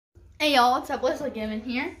Hey y'all, what's up? Leslie Given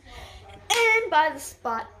here. And by the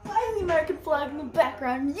spot, by the American flag in the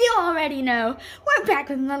background, you already know, we're back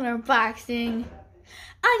with another unboxing.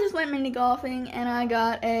 I just went mini golfing and I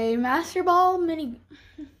got a Master Ball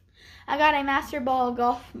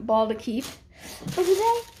golf ball to keep. But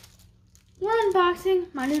today, we're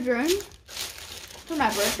unboxing my new drone. For my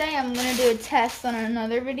birthday, I'm going to do a test on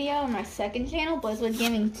another video on my second channel, Blizzwood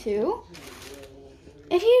Gaming 2.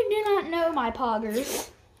 If you do not know my poggers,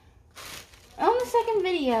 on the second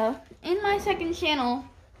video, in my second channel,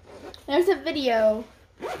 there's a video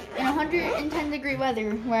in 110-degree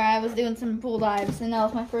weather where I was doing some pool dives, and that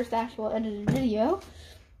was my first actual edited video.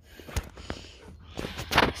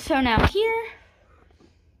 So now here,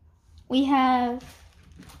 we have,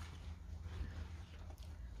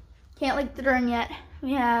 can't link the drone yet,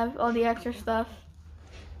 we have all the extra stuff.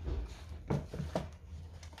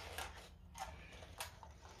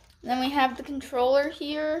 Then we have the controller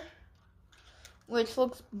here, which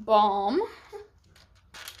looks bomb.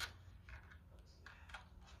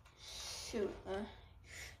 Shoot.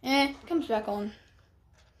 Comes back on.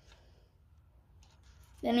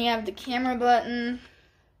 Then we have the camera button.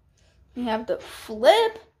 We have the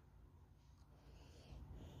flip.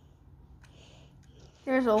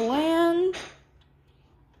 There's a land.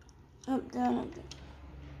 Up, down, up, down.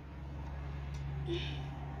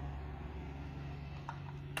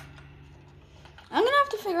 I'm gonna have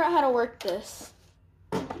to figure out how to work this.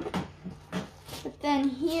 But then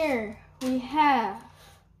here we have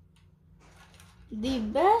the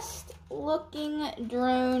best looking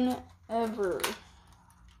drone ever.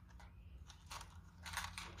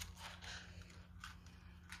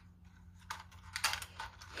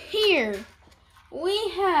 Here we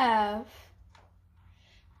have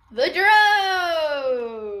the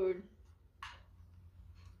drone.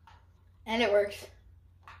 And it works.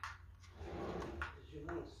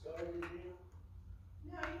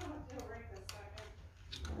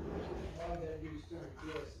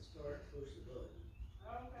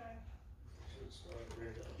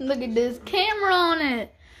 Look at this camera on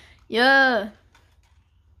it. Yeah.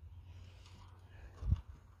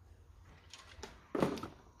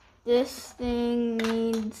 This thing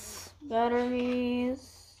needs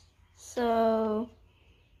batteries. So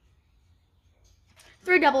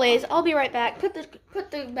 3 AA's. I'll be right back. Put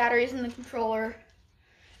the batteries in the controller.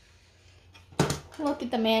 Look at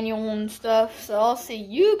the manual and stuff. So I'll see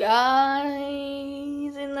you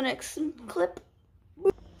guys in the next clip.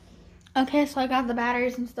 Okay, so I got the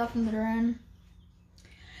batteries and stuff in the drone.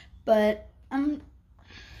 But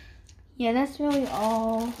yeah, that's really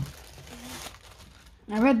all.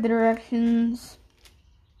 I read the directions.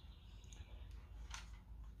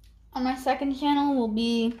 On my second channel will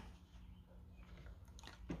be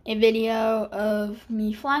a video of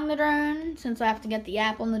me flying the drone, since I have to get the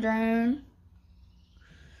app on the drone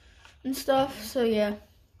and stuff, so yeah.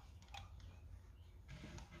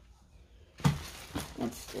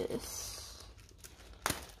 What's this?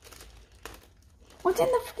 What's in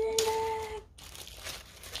the freaking bag?